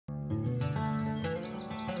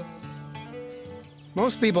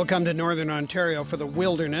Most people come to Northern Ontario for the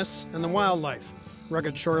wilderness and the wildlife,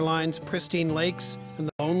 rugged shorelines, pristine lakes, and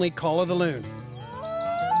the lonely call of the loon.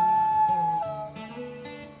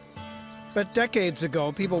 But decades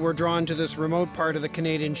ago, people were drawn to this remote part of the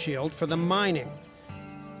Canadian Shield for the mining.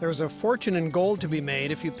 There was a fortune in gold to be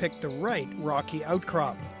made if you picked the right rocky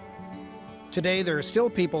outcrop. Today, there are still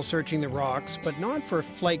people searching the rocks, but not for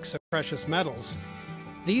flakes of precious metals.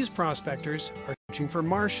 These prospectors are searching for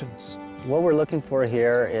Martians. What we're looking for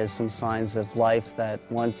here is some signs of life that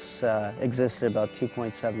once existed about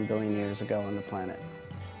 2.7 billion years ago on the planet.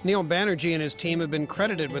 Neil Banerjee and his team have been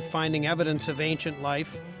credited with finding evidence of ancient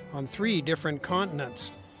life on 3 different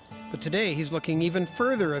continents. But today he's looking even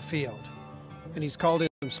further afield, and he's called in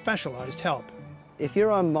some specialized help. If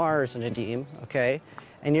you're on Mars in a team, okay,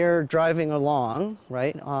 and you're driving along,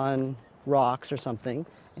 right, on rocks or something,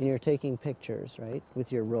 and you're taking pictures, right,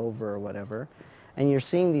 with your rover or whatever, and you're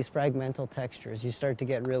seeing these fragmental textures, you start to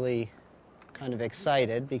get really kind of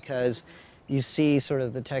excited because you see sort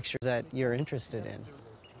of the textures that you're interested in.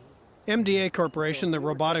 MDA Corporation, the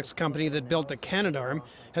robotics company that built the Canadarm,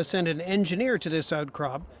 has sent an engineer to this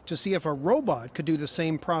outcrop to see if a robot could do the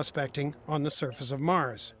same prospecting on the surface of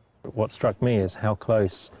Mars. What struck me is how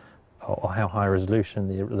close or how high resolution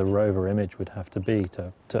the rover image would have to be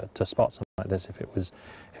to spot something like this if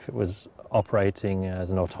it was operating as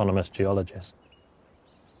an autonomous geologist.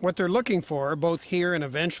 What they're looking for, both here and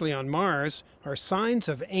eventually on Mars, are signs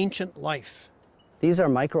of ancient life. These are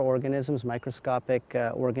microorganisms, microscopic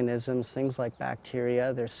organisms, things like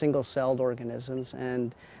bacteria. They're single-celled organisms,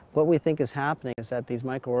 and what we think is happening is that these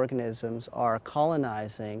microorganisms are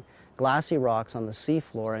colonizing glassy rocks on the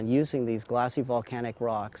seafloor and using these glassy volcanic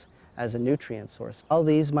rocks as a nutrient source. All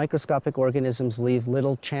these microscopic organisms leave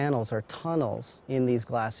little channels or tunnels in these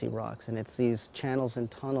glassy rocks, and it's these channels and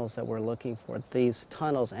tunnels that we're looking for. These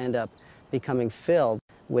tunnels end up becoming filled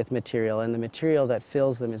with material, and the material that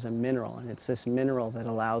fills them is a mineral, and it's this mineral that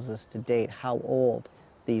allows us to date how old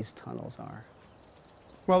these tunnels are.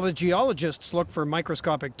 While the geologists look for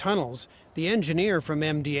microscopic tunnels, the engineer from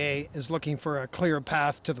MDA is looking for a clear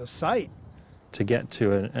path to the site. To get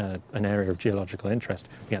to an area of geological interest,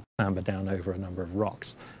 we had to clamber down over a number of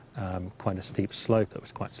rocks, quite a steep slope that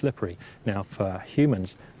was quite slippery. Now, for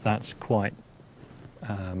humans, that was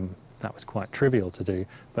quite trivial to do,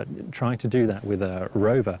 but trying to do that with a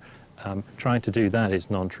rover, trying to do that is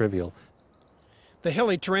non-trivial. The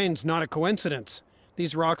hilly terrain's not a coincidence.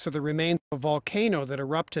 These rocks are the remains of a volcano that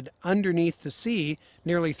erupted underneath the sea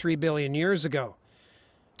nearly 3 billion years ago.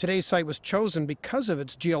 Today's site was chosen because of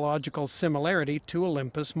its geological similarity to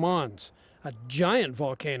Olympus Mons, a giant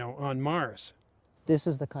volcano on Mars. This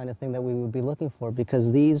is the kind of thing that we would be looking for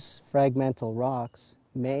because these fragmental rocks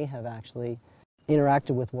may have actually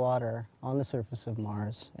interacted with water on the surface of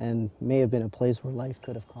Mars and may have been a place where life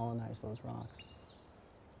could have colonized those rocks.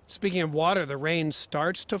 Speaking of water, the rain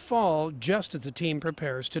starts to fall just as the team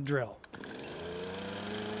prepares to drill.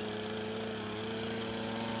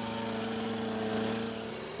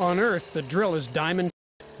 On Earth, the drill is diamond,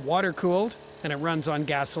 water-cooled, and it runs on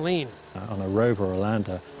gasoline. On a rover or a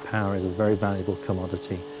lander, power is a very valuable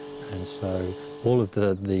commodity, and so all of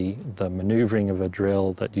the maneuvering of a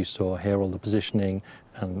drill that you saw here, all the positioning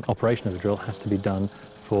and operation of a drill has to be done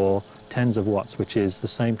for tens of watts, which is the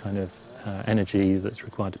same kind of energy that's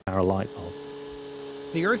required to power a light bulb.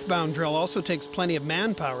 The earthbound drill also takes plenty of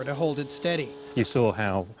manpower to hold it steady. You saw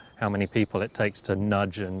how many people it takes to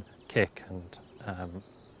nudge and kick and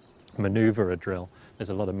maneuver a drill.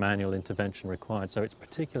 There's a lot of manual intervention required, so it's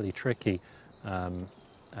particularly tricky,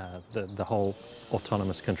 the whole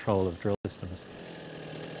autonomous control of drill systems.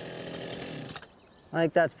 I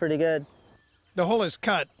think that's pretty good. The hole is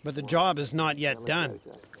cut, but the job is not yet done.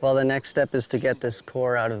 Well, the next step is to get this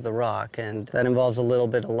core out of the rock, and that involves a little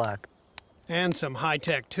bit of luck. And some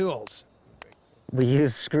high-tech tools. We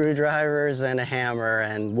use screwdrivers and a hammer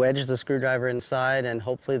and wedge the screwdriver inside, and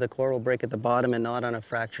hopefully the core will break at the bottom and not on a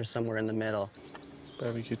fracture somewhere in the middle.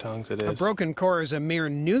 Barbecue tongs it is. A broken core is a mere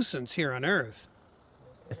nuisance here on Earth.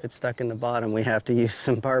 If it's stuck in the bottom, we have to use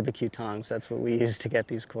some barbecue tongs. That's what we use to get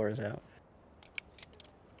these cores out.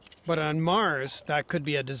 But on Mars, that could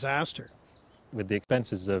be a disaster. With the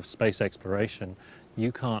expenses of space exploration,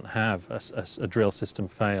 you can't have a drill system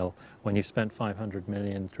fail. When you've spent 500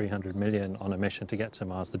 million, 300 million on a mission to get to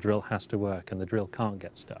Mars, the drill has to work and the drill can't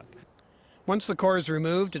get stuck. Once the core is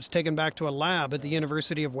removed, it's taken back to a lab at the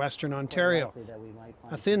University of Western Ontario.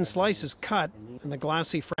 A thin slice is cut and the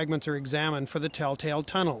glassy fragments are examined for the telltale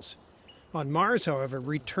tunnels. On Mars, however,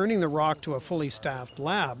 returning the rock to a fully staffed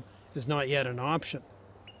lab is not yet an option.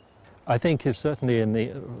 I think is certainly in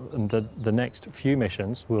the next few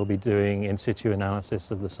missions we'll be doing in situ analysis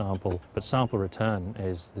of the sample, but sample return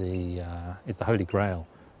is the holy grail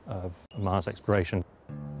of Mars exploration.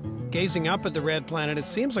 Gazing up at the red planet, it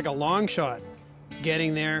seems like a long shot.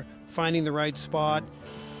 Getting there, finding the right spot,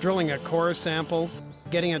 drilling a core sample,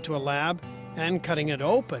 getting it to a lab, and cutting it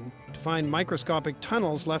open to find microscopic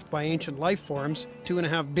tunnels left by ancient life forms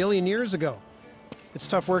 2.5 billion years ago. It's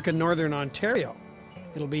tough work in northern Ontario.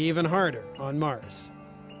 It'll be even harder on Mars.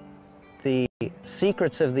 The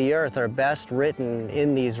secrets of the Earth are best written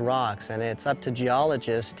in these rocks, and it's up to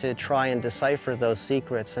geologists to try and decipher those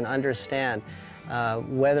secrets and understand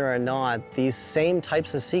whether or not these same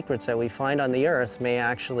types of secrets that we find on the Earth may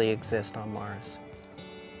actually exist on Mars.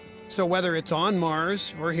 So whether it's on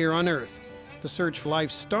Mars or here on Earth, the search for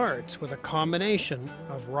life starts with a combination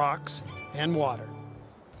of rocks and water.